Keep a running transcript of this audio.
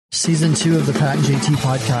Season 2 of the Pat and JT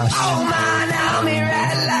podcast. Oh man, I'm here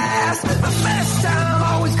at last. The best time,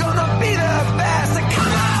 always gonna be the best.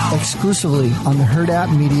 Come on! Exclusively on the Herd App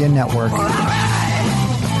Media Network.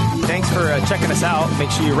 Thanks for checking us out.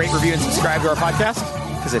 Make sure you rate, review, and subscribe to our podcast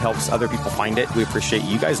because it helps other people find it. We appreciate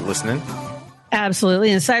you guys listening.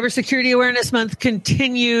 Absolutely. And Cybersecurity Awareness Month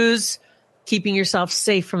continues. Keeping yourself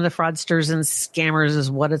safe from the fraudsters and scammers is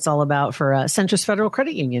what it's all about for Centris Federal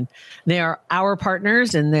Credit Union. They are our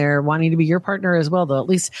partners and they're wanting to be your partner as well, though, at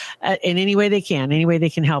least in any way they can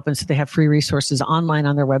help. And so they have free resources online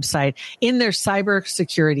on their website in their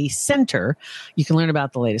cybersecurity center. You can learn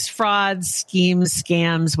about the latest frauds, schemes,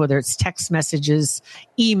 scams, whether it's text messages,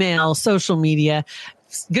 email, social media.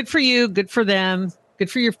 Good for you. Good for them. Good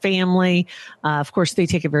for your family. Of course, they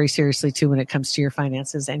take it very seriously, too, when it comes to your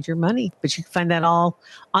finances and your money. But you can find that all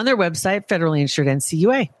on their website, federally insured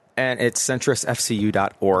NCUA. And it's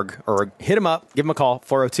centrisfcu.org. Or hit them up. Give them a call,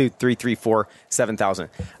 402-334-7000.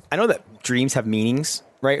 I know that dreams have meanings,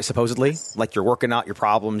 right? Supposedly. Like you're working out your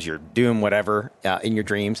problems, you're doing whatever in your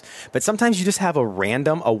dreams. But sometimes you just have a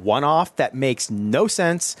one-off that makes no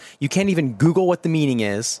sense. You can't even Google what the meaning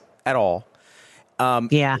is at all.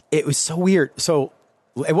 Yeah. It was so weird. So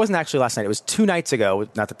it wasn't actually last night. It was 2 nights ago.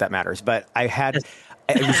 Not that that matters, but I had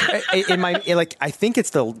I think it's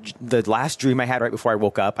the last dream I had right before I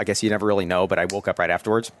woke up. I guess you never really know, but I woke up right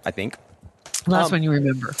afterwards, I think. Last one you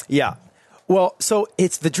remember. Yeah. Well, so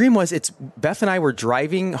Beth and I were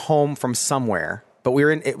driving home from somewhere, but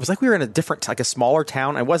it was like we were in a different, like a smaller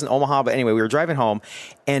town. It wasn't Omaha, but anyway, we were driving home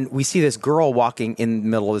and we see this girl walking in the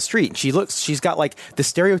middle of the street. She's got like the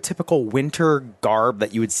stereotypical winter garb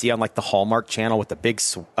that you would see on like the Hallmark Channel with the big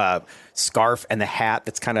scarf and the hat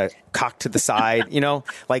that's kind of cocked to the side,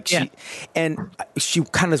 like she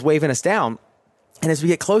kind of is waving us down. And as we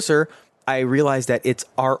get closer, I realize that it's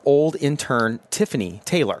our old intern, Tiffany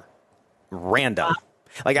Taylor. Random.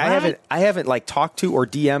 Like what? I haven't like talked to or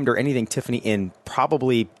DM'd or anything Tiffany in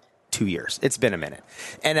probably 2 years. It's been a minute.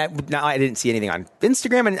 And now I didn't see anything on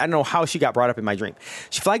Instagram, and I don't know how she got brought up in my dream.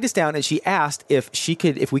 She flagged us down and she asked if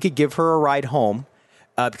we could give her a ride home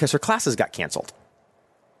because her classes got canceled.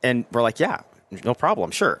 And we're like, yeah, no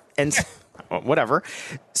problem. Sure. And whatever.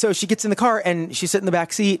 So she gets in the car and she's sitting in the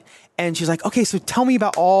back seat and she's like, okay, so tell me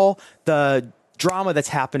about all the drama that's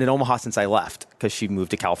happened in Omaha since I left, because she moved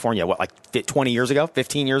to California, 20 years ago,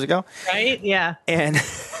 15 years ago? Right, yeah. And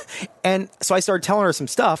so I started telling her some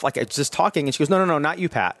stuff, like just talking, and she goes, no, not you,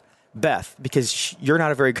 Pat, Beth, because you're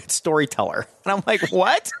not a very good storyteller. And I'm like,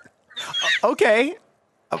 what? Okay.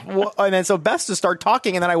 And then so Beth just started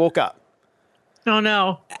talking, and then I woke up. Oh,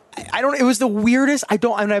 no. It was the weirdest. As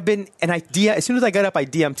soon as I got up, I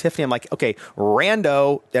DM'd Tiffany. I'm like, okay,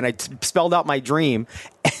 rando. Then I spelled out my dream.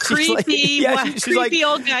 Creepy, creepy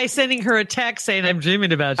old guy sending her a text saying, I'm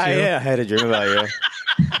dreaming about you. I had a dream about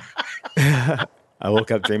you. I woke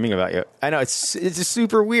up dreaming about you. I know it's just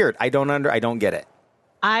super weird. I don't get it.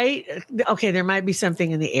 There might be something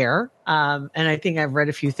in the air. And I think I've read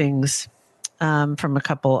a few things from a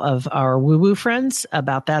couple of our woo-woo friends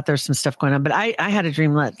about that. There's some stuff going on. But I had a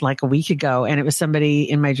dream like a week ago, and it was somebody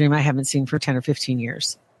in my dream I haven't seen for 10 or 15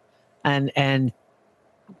 years. And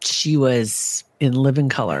she was in living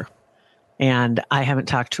color. And I haven't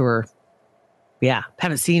talked to her. Yeah,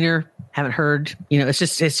 haven't seen her, haven't heard.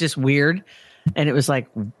 It's just weird. And it was like,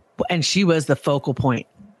 and she was the focal point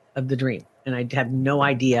of the dream. And I have no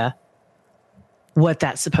idea what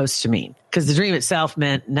that's supposed to mean, because the dream itself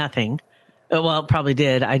meant nothing. Well, it probably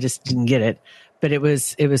did. I just didn't get it. But it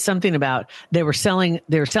was something about they were selling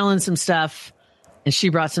some stuff, and she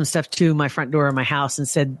brought some stuff to my front door of my house and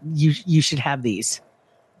said, you should have these.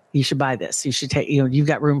 You should buy this. You should take, you've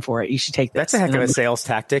got room for it. You should take this. That's a heck of a sales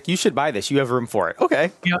tactic. You should buy this. You have room for it.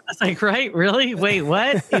 Okay. It's like, right? Really? Wait,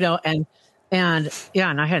 what? and I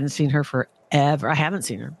hadn't seen her forever. I haven't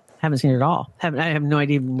seen her. Haven't seen her at all. I have no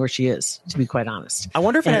idea even where she is, to be quite honest. I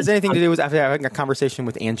wonder if it has anything to do with, after having a conversation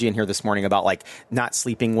with Angie in here this morning about like not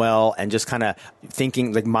sleeping well and just kind of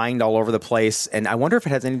thinking like mind all over the place. And I wonder if it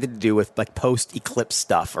has anything to do with like post-eclipse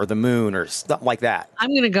stuff or the moon or stuff like that. I'm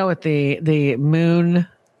going to go with the moon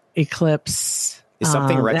eclipse. Is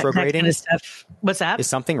something retrograding? That kind of stuff. What's that? Is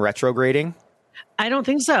something retrograding? I don't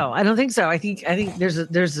think so. I think there's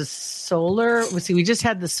a solar. Let's see. We just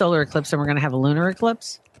had the solar eclipse, and we're going to have a lunar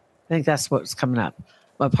eclipse. I think that's what's coming up,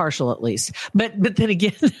 well, partial at least. But then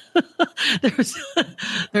again, there was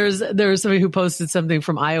somebody who posted something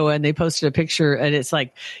from Iowa, and they posted a picture, and it's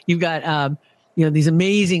like you've got these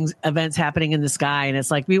amazing events happening in the sky. And it's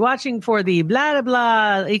like, be watching for the blah, blah,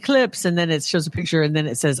 blah eclipse. And then it shows a picture and then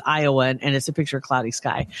it says Iowa and it's a picture of cloudy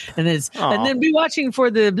sky. And and then be watching for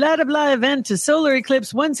the blah, blah, blah event, a solar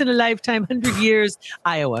eclipse, once in a lifetime, 100 years,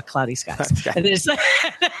 Iowa, cloudy skies. And then it's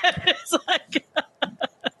like,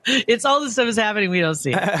 it's all the stuff is happening we don't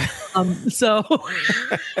see.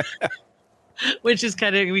 Which is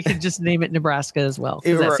kind of, we could just name it Nebraska as well.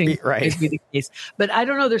 That seems to be the case. But I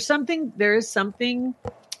don't know. There is something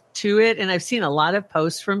to it. And I've seen a lot of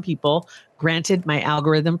posts from people. Granted, my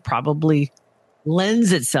algorithm probably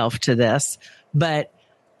lends itself to this, but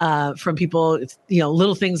from people,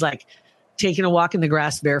 little things like taking a walk in the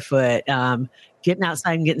grass barefoot, getting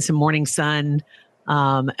outside and getting some morning sun.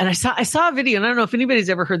 And I saw a video, and I don't know if anybody's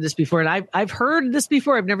ever heard this before. And I've heard this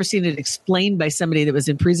before. I've never seen it explained by somebody that was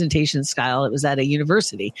in presentation style. It was at a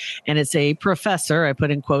university, and it's a professor. I put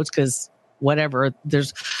in quotes because whatever.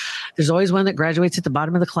 There's always one that graduates at the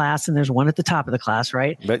bottom of the class, and there's one at the top of the class,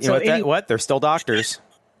 right? But they're still doctors.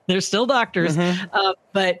 They're still doctors,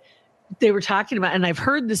 but. They were talking about, and I've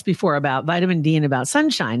heard this before about vitamin D and about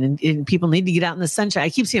sunshine, and people need to get out in the sunshine. I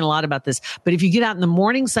keep seeing a lot about this, but if you get out in the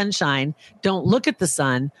morning sunshine, don't look at the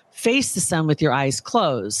sun, face the sun with your eyes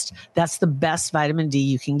closed. That's the best vitamin D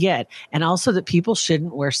you can get. And also that people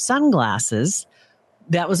shouldn't wear sunglasses.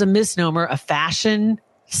 That was a misnomer, a fashion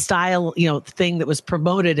style, thing that was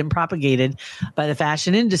promoted and propagated by the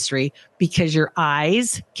fashion industry, because your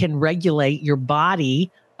eyes can regulate your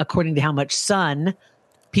body according to how much sun.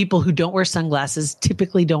 People who don't wear sunglasses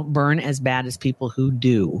typically don't burn as bad as people who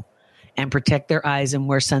do, and protect their eyes and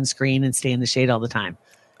wear sunscreen and stay in the shade all the time.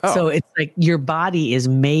 Oh. So it's like your body is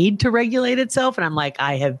made to regulate itself. And I'm like,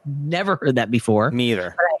 I have never heard that before. Me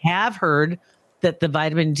either. But I have heard that the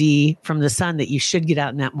vitamin D from the sun, that you should get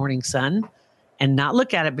out in that morning sun and not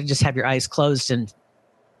look at it, but just have your eyes closed and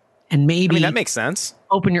maybe that makes sense.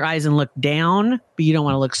 Open your eyes and look down, but you don't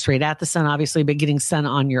want to look straight at the sun, obviously, but getting sun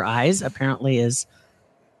on your eyes apparently is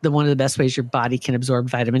one of the best ways your body can absorb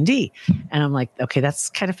vitamin D. And I'm like, okay, that's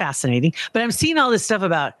kind of fascinating. But I'm seeing all this stuff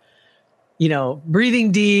about,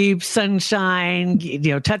 breathing deep, sunshine,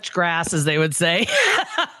 touch grass, as they would say.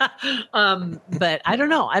 But I don't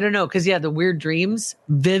know. Cause the weird dreams,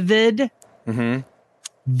 vivid,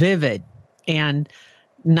 and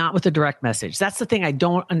not with a direct message. That's the thing I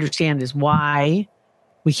don't understand, is why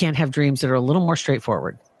we can't have dreams that are a little more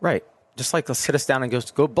straightforward. Right. Just like, let's sit us down and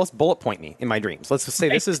go bullet point me in my dreams. Let's just say,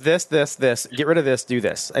 this is this, get rid of this, do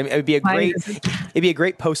this. I mean, it'd be a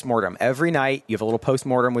great postmortem. Every night you have a little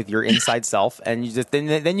postmortem with your inside self, and you just,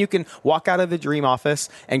 then you can walk out of the dream office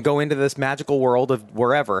and go into this magical world of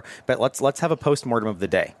wherever. But let's have a postmortem of the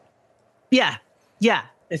day. Yeah. Yeah.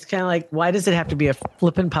 It's kind of like, why does it have to be a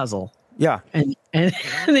flippin' puzzle? Yeah. And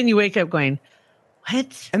then you wake up going,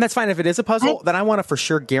 what? And that's fine. If it is a puzzle, then I want a for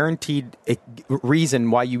sure guaranteed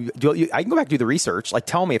reason why you do it. I can go back and do the research. Like,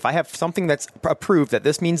 tell me if I have something that's approved that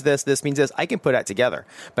this means this means this, I can put that together.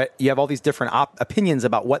 But you have all these different opinions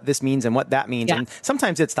about what this means and what that means. Yeah. And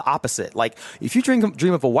sometimes it's the opposite. Like, if you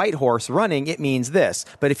dream of a white horse running, it means this.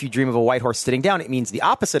 But if you dream of a white horse sitting down, it means the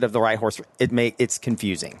opposite of the white horse. It's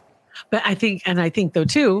confusing. But I think though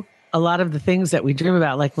too, a lot of the things that we dream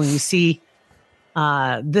about, like when you see,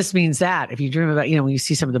 this means that, if you dream about, when you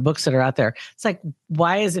see some of the books that are out there, it's like,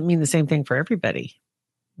 why does it mean the same thing for everybody?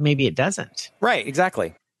 Maybe it doesn't. Right.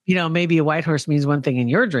 Exactly. Maybe a white horse means one thing in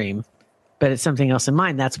your dream, but it's something else in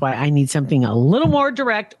mine. That's why I need something a little more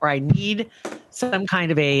direct, or I need some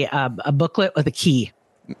kind of a booklet with a key.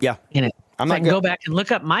 Yeah. In it. I can go back and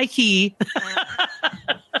look up my key.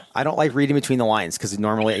 I don't like reading between the lines, because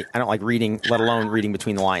normally I don't like reading, let alone reading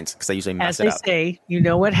between the lines, because I usually mess it up. As they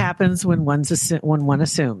say, what happens when one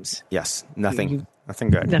assumes? Yes, nothing good. Nothing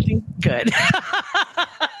good.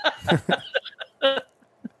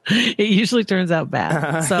 It usually turns out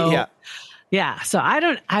bad. So yeah. So I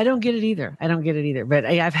don't get it either. But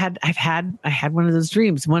I had one of those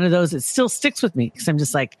dreams, one of those that still sticks with me, because I'm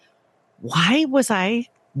just like, why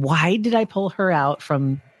did I pull her out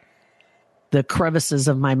from the crevices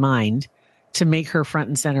of my mind to make her front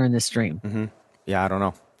and center in this dream? Mm-hmm. Yeah, I don't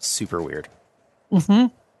know. Super weird. Mm-hmm.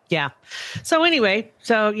 Yeah. So anyway,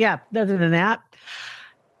 other than that,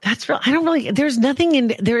 that's real. There is nothing in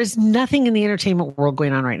the entertainment world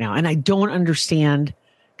going on right now. And I don't understand,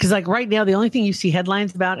 because like right now, the only thing you see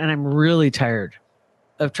headlines about, and I'm really tired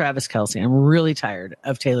of Travis Kelce. I'm really tired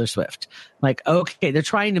of Taylor Swift. Like, okay, they're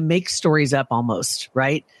trying to make stories up almost,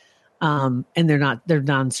 right? And they're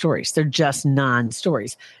non-stories. They're just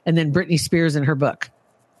non-stories. And then Britney Spears and her book.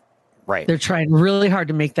 Right. They're trying really hard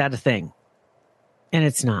to make that a thing. And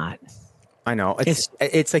it's not. I know.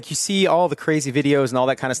 It's like you see all the crazy videos and all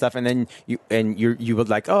that kind of stuff, and then you would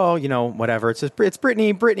like, oh, whatever. It's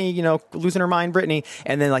Brittany, losing her mind, Brittany,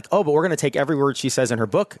 and then like, oh, but we're gonna take every word she says in her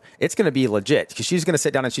book. It's gonna be legit because she's gonna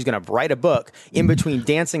sit down and she's gonna write a book in between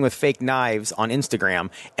dancing with fake knives on Instagram,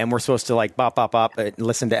 and we're supposed to like bop, and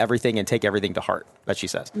listen to everything and take everything to heart that she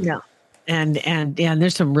says. Yeah, and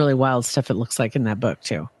there's some really wild stuff it looks like in that book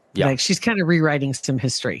too. Yeah, like she's kind of rewriting some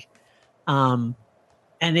history.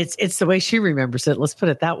 And it's the way she remembers it. Let's put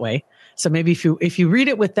it that way. So maybe if you read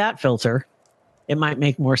it with that filter, it might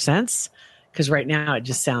make more sense. Because right now it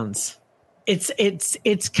just sounds,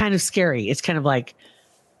 it's kind of scary. It's kind of like,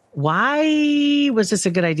 why was this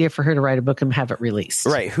a good idea for her to write a book and have it released?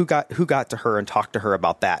 Right. Who got to her and talked to her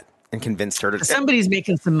about that and convinced her to? Somebody's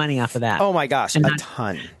making some money off of that. Oh my gosh, a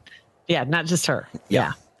ton. Yeah, not just her.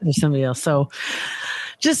 Yeah, there's somebody else. So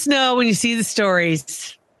just know when you see the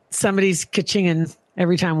stories, somebody's ka-chinging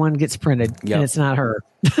every time one gets printed, and it's not her.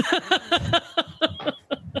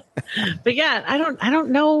 But yeah, I don't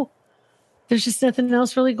know. There's just nothing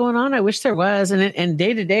else really going on. I wish there was. And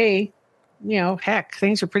day to day, heck,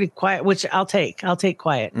 things are pretty quiet, which I'll take. I'll take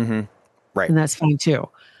quiet. Mm-hmm. Right. And that's fine too.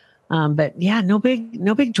 But yeah, no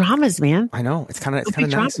big dramas, man. I know. It's kind of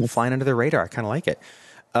nice and flying under the radar. I kind of like it.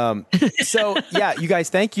 So yeah, you guys,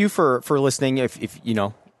 thank you for listening. If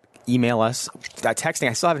email us, texting.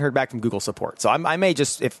 I still haven't heard back from Google support, so I may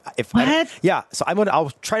just if what? So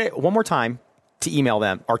I'll try it one more time to email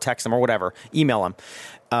them or text them or whatever. Email them,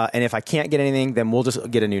 and if I can't get anything, then we'll just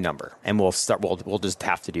get a new number and we'll start. We'll just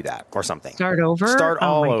have to do that or something. Start over.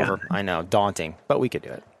 All over. God. I know, daunting, but we could do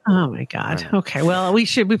it. Oh my God. Okay. Well, we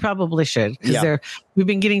probably should because we've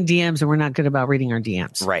been getting DMs and we're not good about reading our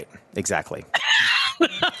DMs. Right. Exactly.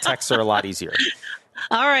 Texts are a lot easier.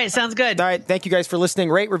 All right. Sounds good. All right. Thank you guys for listening.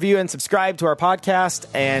 Rate, review, and subscribe to our podcast.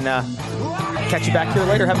 And catch you back here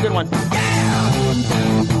later. Have a good one. Pat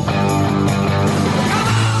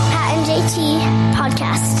and JT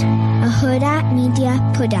Podcast, a Huda Media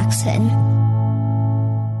Production.